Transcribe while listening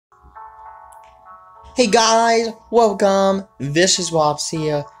Hey guys, welcome. This is Wops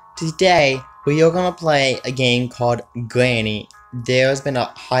here. Today we are gonna play a game called Granny. There's been a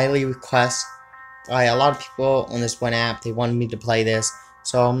highly request by a lot of people on this one app. They wanted me to play this,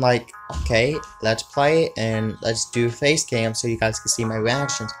 so I'm like, okay, let's play it and let's do face cam so you guys can see my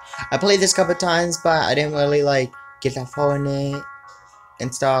reactions. I played this a couple times, but I didn't really get that far in it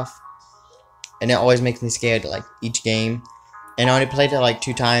and stuff, and it always makes me scared each game. And I only played it like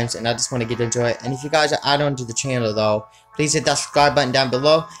 2 times, and I just want to get to enjoy it. And if you guys are add on to the channel though, please hit that subscribe button down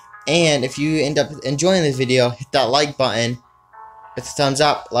below. And if you end up enjoying this video, hit that like button with a thumbs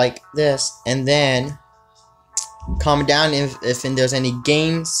up like this, and then comment down if there's any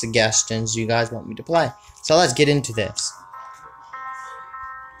game suggestions you guys want me to play. So let's get into this.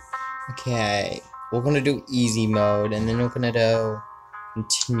 Okay, we're gonna do easy mode, and then we're gonna do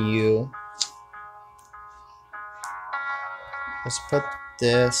continue. Let's put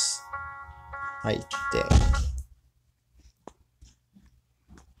this right there.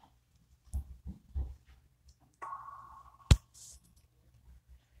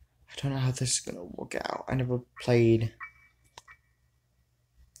 I don't know how this is gonna work out. I never played.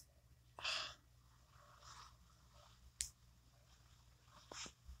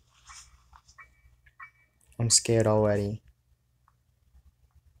 I'm scared already.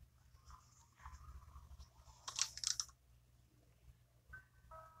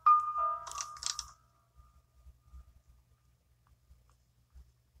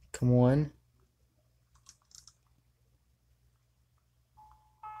 Come on.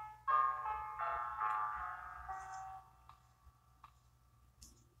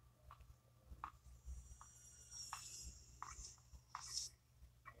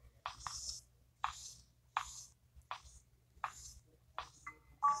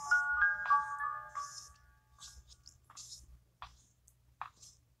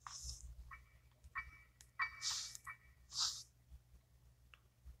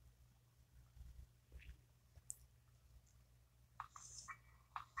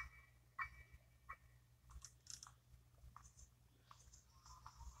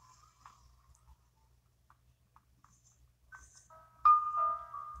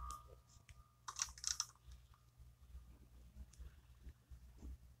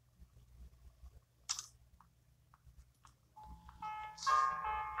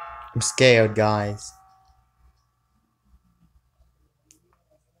 I'm scared, guys.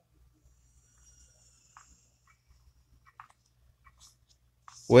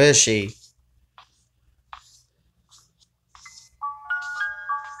 Where is she?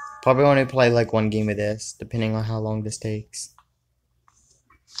 Probably only play like 1 game of this, depending on how long this takes.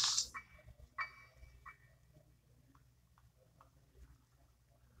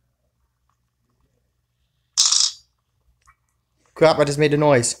 Crap, I just made a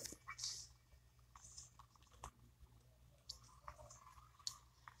noise.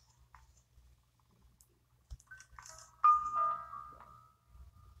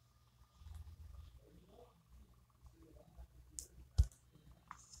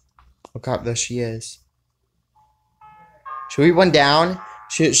 Oh crap, there she is. Should we run down?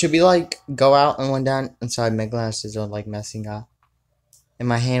 Should we go out and run down? Inside, my glasses are messing up. And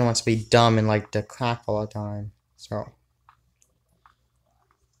my hand wants to be dumb and to crack all the time. So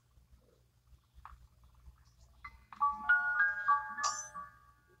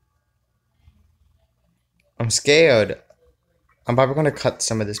I'm scared. I'm probably gonna cut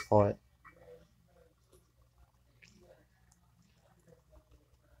some of this part.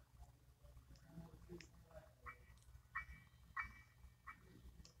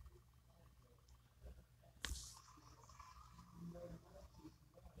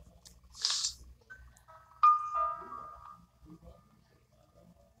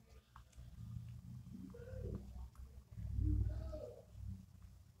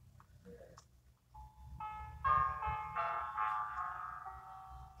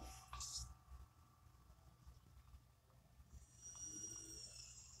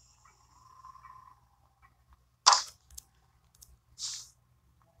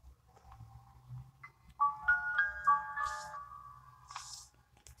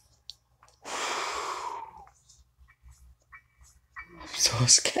 I'm so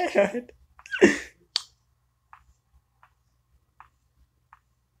scared.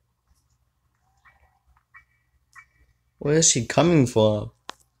 Where is she coming from?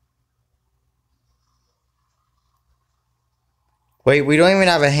 Wait, we don't even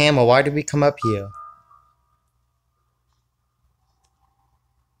have a hammer. Why did we come up here?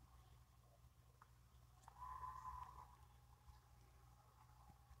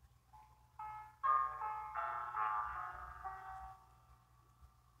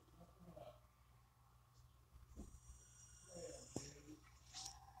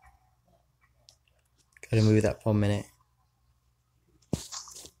 Gotta move that for a minute.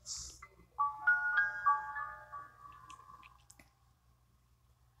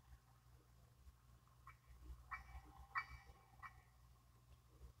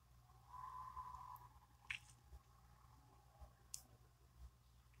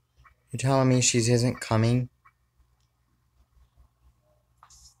 You're telling me she isn't coming?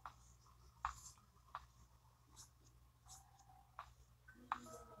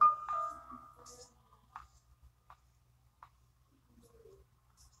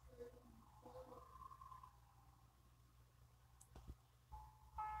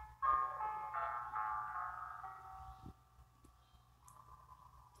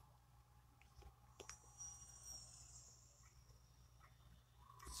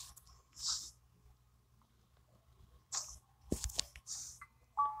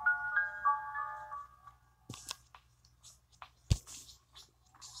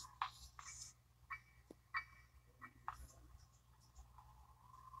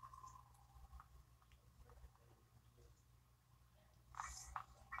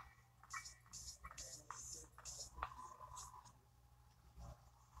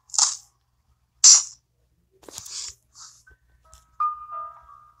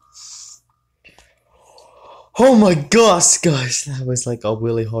 Oh my gosh, guys, that was like a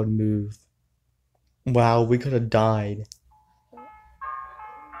really hard move. Wow, we could have died.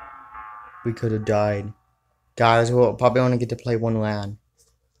 We could have died. Guys, we'll probably only get to play one round.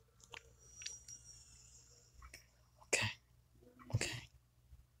 Okay. Okay.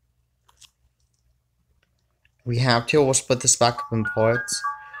 We have to. We'll split this back up in parts.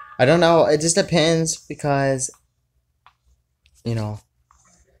 I don't know. It just depends because, you know,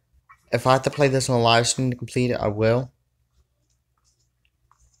 if I have to play this on a live stream to complete it, I will.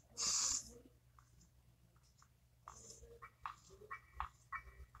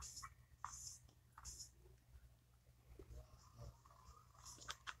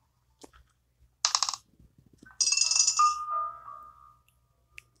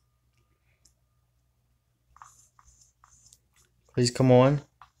 Please come on.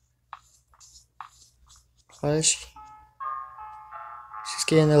 What is she? She's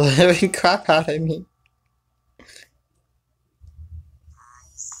getting the living crap out of me.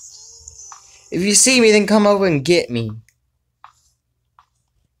 If you see me, then come over and get me.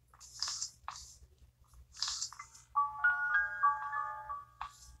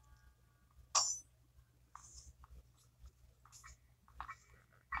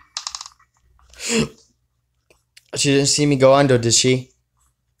 She didn't see me go under, did she?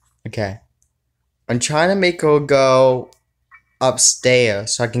 Okay. I'm trying to make her go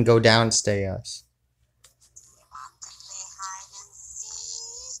upstairs so I can go downstairs.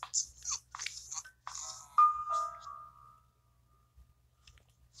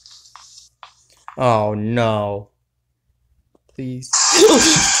 Oh no. Please.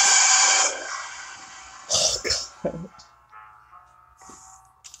 Oh god.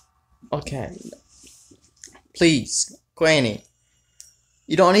 Okay. Please, Granny.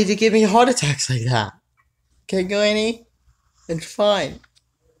 You don't need to give me heart attacks like that. Okay, Granny? It's fine.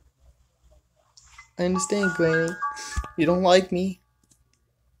 I understand, Granny. You don't like me.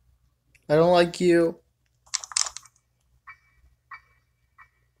 I don't like you.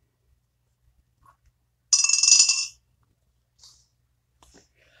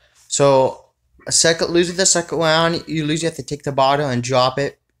 So, losing the second round, you have to take the bottle and drop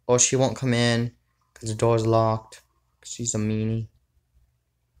it, or she won't come in because the door's locked. She's a meanie.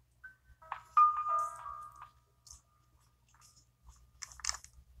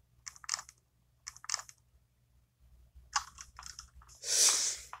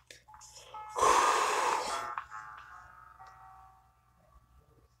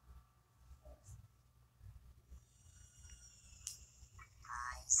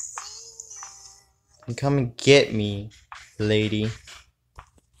 And come and get me, lady. It's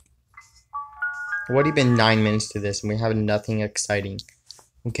already been 9 minutes to this, and we have nothing exciting.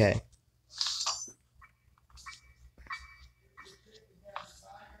 Okay.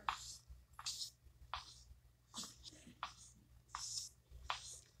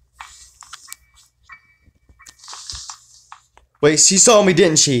 Wait, she saw me,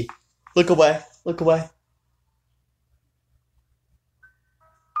 didn't she? Look away. Look away.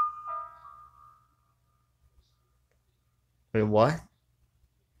 Wait, what?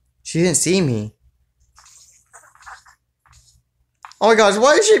 She didn't see me. Oh my gosh,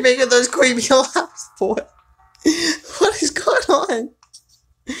 why is she making those creepy laughs for? What is going on?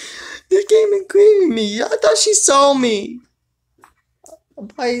 This game is creeping me. I thought she saw me.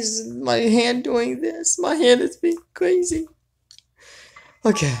 Why is my hand doing this? My hand is being crazy.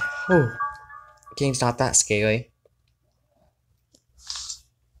 Okay. Oh. Game's not that scary.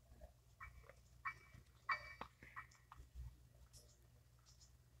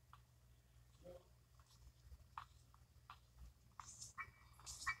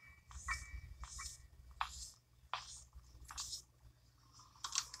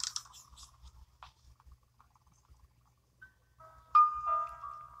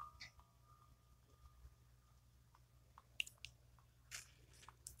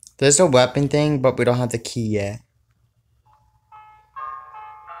 There's no weapon thing, but we don't have the key yet.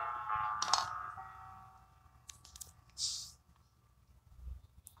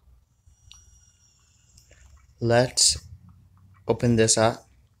 Let's open this up.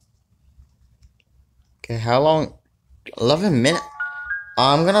 Okay, how long? 11 minutes?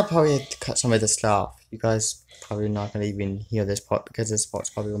 I'm gonna probably have to cut some of this stuff. You guys probably not gonna even hear this part because this part's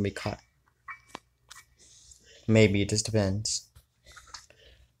probably gonna be cut. Maybe, it just depends.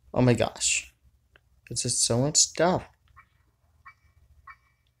 Oh my gosh. It's just so much stuff.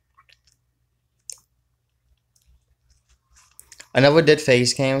 I never did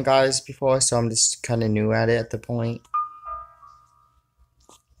face cam, guys, before, so I'm just kind of new at it at the point.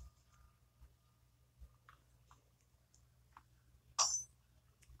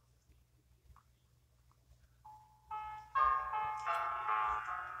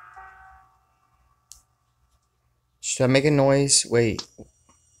 Should I make a noise? Wait.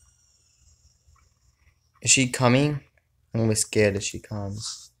 Is she coming? I'm always scared if she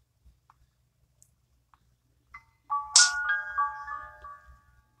comes.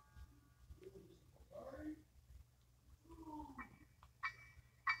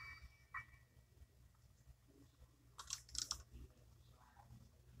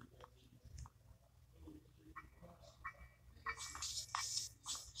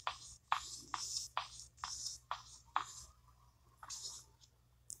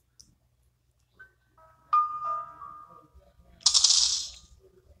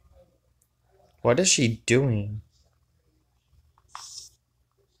 What is she doing?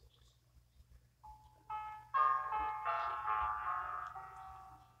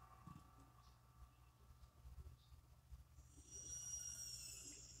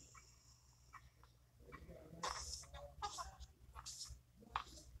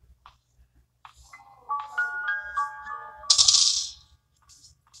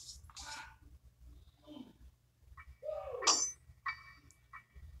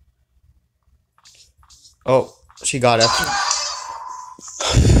 Oh, she got it.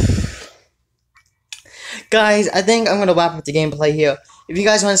 Guys, I think I'm gonna wrap up the gameplay here. If you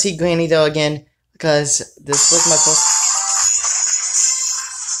guys want to see Granny though again, because this was my first.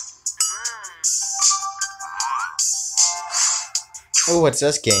 Oh, what's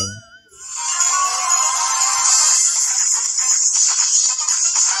this game?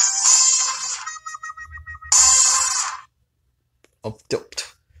 Oh,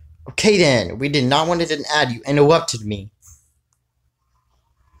 okay then. We did not want it to add. You interrupted me.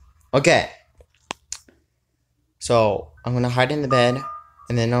 Okay. So I'm gonna hide in the bed,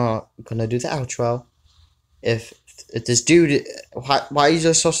 and then I'm gonna do the outro. If this dude, why are you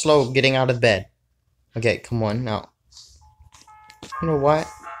just so slow getting out of bed? Okay, come on now. You know what?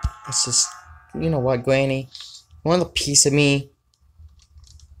 It's just, you know what, Granny? Want a piece of me?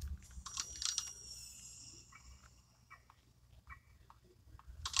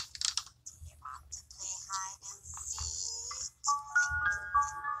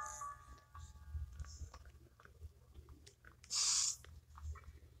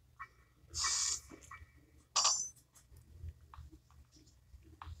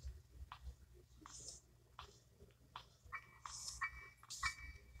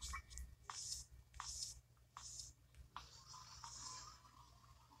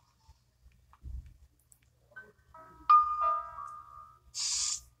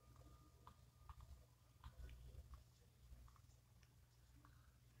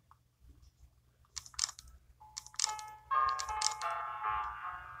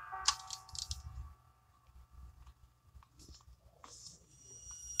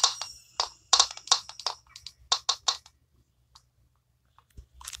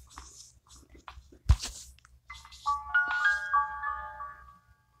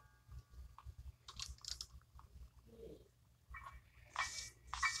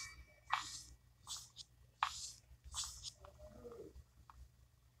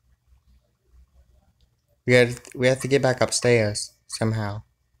 We have to get back upstairs somehow.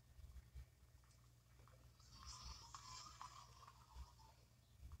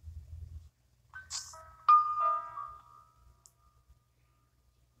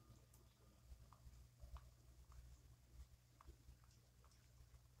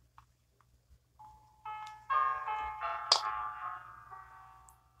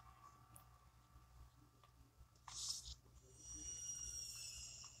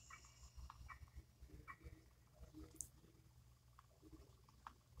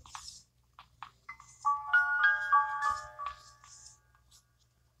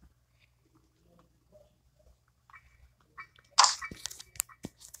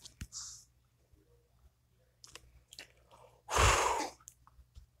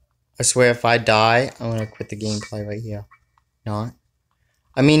 I swear if I die, I'm gonna quit the gameplay right here. Not.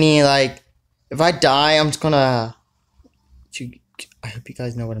 I mean, like, if I die, I'm just gonna... I hope you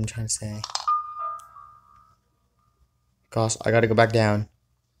guys know what I'm trying to say. Gosh, I gotta go back down.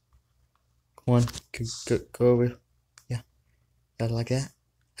 Come on, go over. Yeah, like that.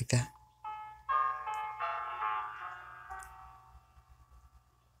 Like that.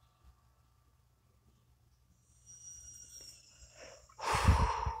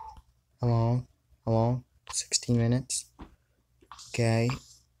 How long? 16 minutes. Okay.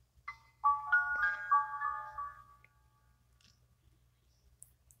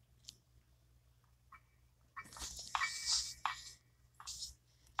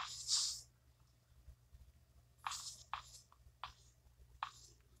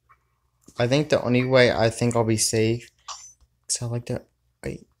 I think the only way I think I'll be safe, cause I like that.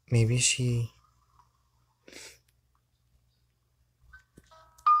 Wait, maybe she.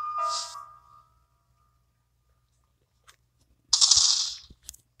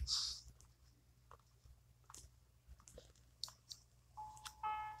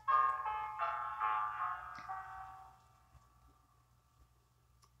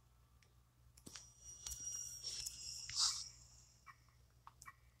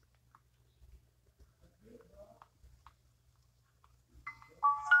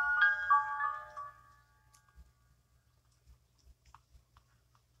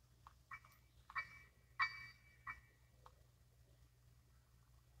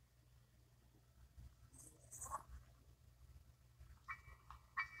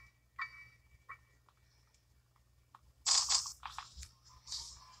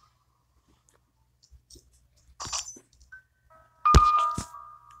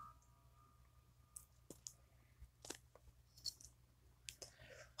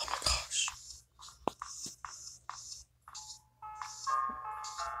 Oh my gosh.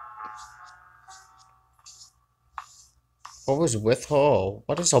 What was with her?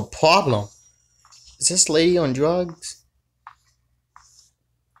 What is her problem? Is this lady on drugs?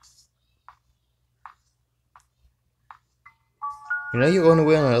 You know you're going to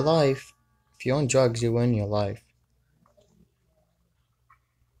win your life. If you're on drugs, you win your life.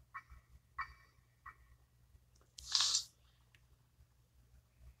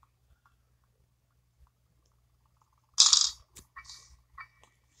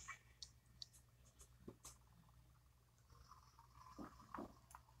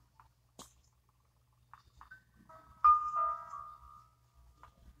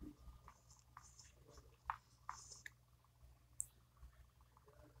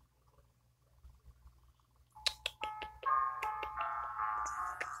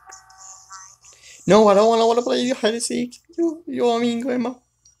 No, I don't want to play hide and seek. You want me, Grandma?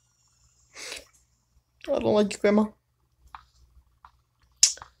 I don't like you, Grandma.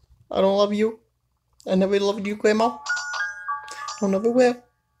 I don't love you. I never loved you, Grandma. I never will.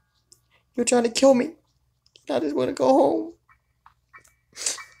 You're trying to kill me. I just want to go home.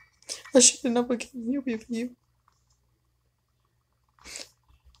 I should have never came here with you.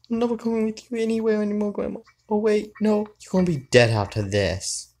 I'm never coming with you anywhere anymore, Grandma. Oh wait, no. You're gonna be dead after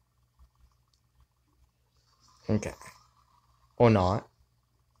this. Okay. Or not.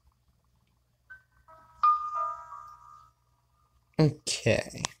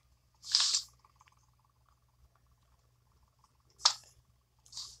 Okay.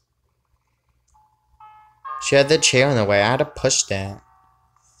 She had the chair in the way. I had to push that.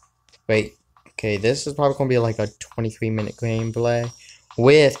 Wait. Okay, this is probably gonna be like a 23-minute gameplay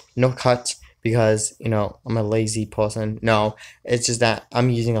with no cuts because, you know, I'm a lazy person. No, it's just that I'm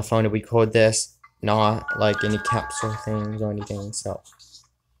using a phone to record this, not like any capsule things or anything, so.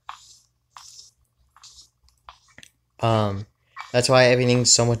 That's why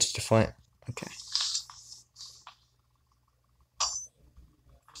everything's so much different. Okay.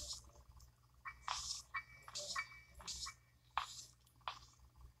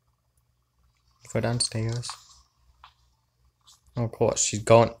 Go downstairs. Oh, of course, she's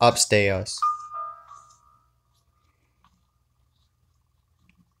going upstairs.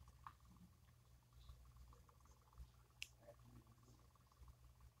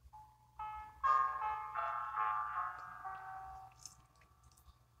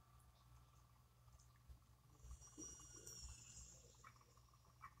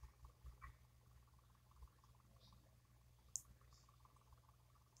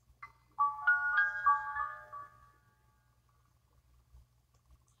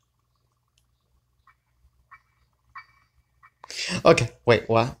 Okay, wait,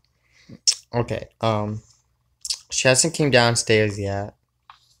 what? Okay, she hasn't came downstairs yet.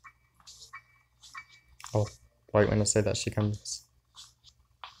 Oh, right when I say that, she comes.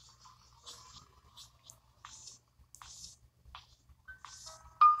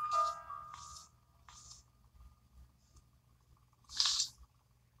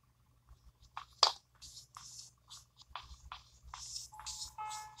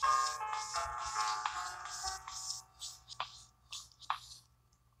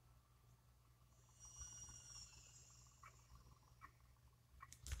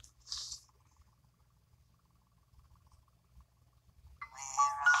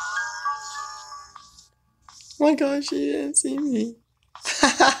 Oh my gosh, she didn't see me.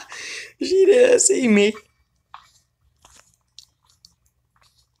 She didn't see me.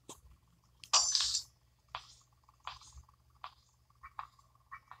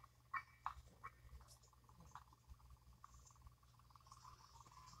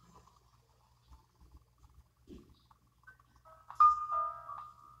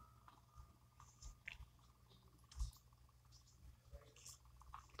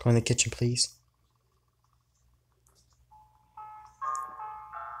 Go in the kitchen, please.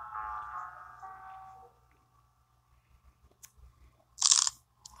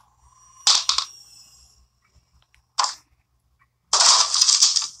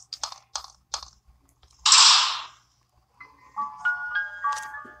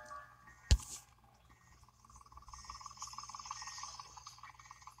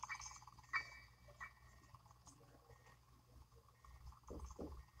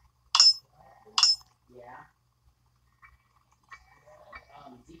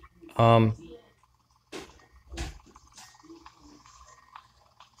 Um.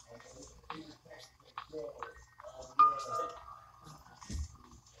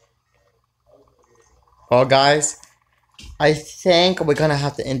 Well, guys, I think we're gonna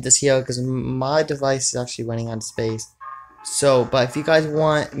have to end this here because my device is actually running out of space. So, but if you guys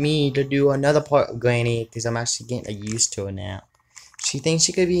want me to do another part of Granny, because I'm actually getting used to it now. She thinks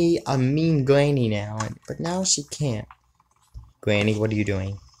she could be a mean Granny now, but now she can't. Granny, what are you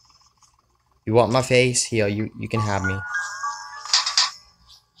doing? You want my face? Here, you can have me.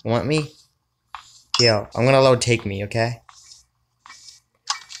 Want me? Here, I'm gonna let her take me, okay?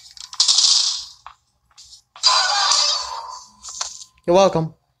 You're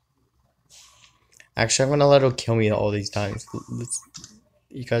welcome. Actually, I'm gonna let her kill me all these times.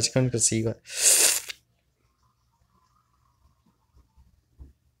 You guys can see what.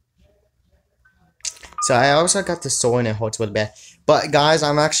 So I also got the sword and it hurts with bad. But guys,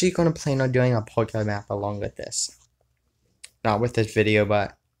 I'm actually gonna plan on doing a podcast map along with this. Not with this video,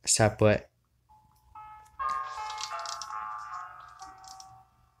 but separate.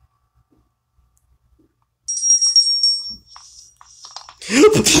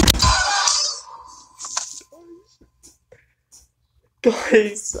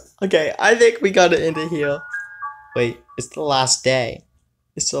 Guys, okay, I think we gotta end it here. Wait, it's the last day.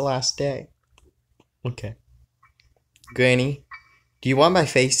 It's the last day. Okay. Granny, do you want my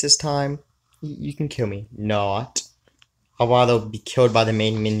face this time? You can kill me. Not. I'd rather be killed by the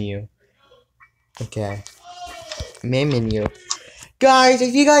main menu. Okay. Main menu. Guys,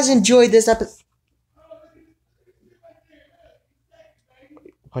 if you guys enjoyed this episode...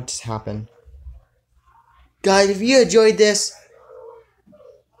 What just happened? Guys, if you enjoyed this...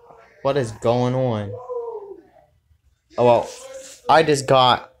 What is going on? Oh, well, I just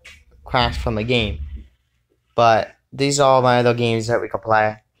got crashed from the game. But these are all my other games that we can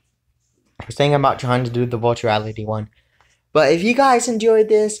play. I was thinking about trying to do the virtual reality one. But if you guys enjoyed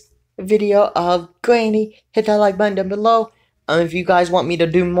this video of Granny, hit that like button down below. If you guys want me to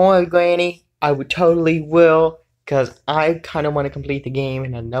do more of Granny, I would totally will. Because I kind of want to complete the game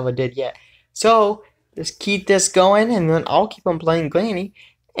and I never did yet. So, just keep this going and then I'll keep on playing Granny.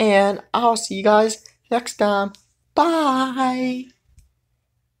 And I'll see you guys next time. Bye!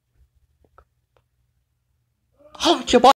 Oh,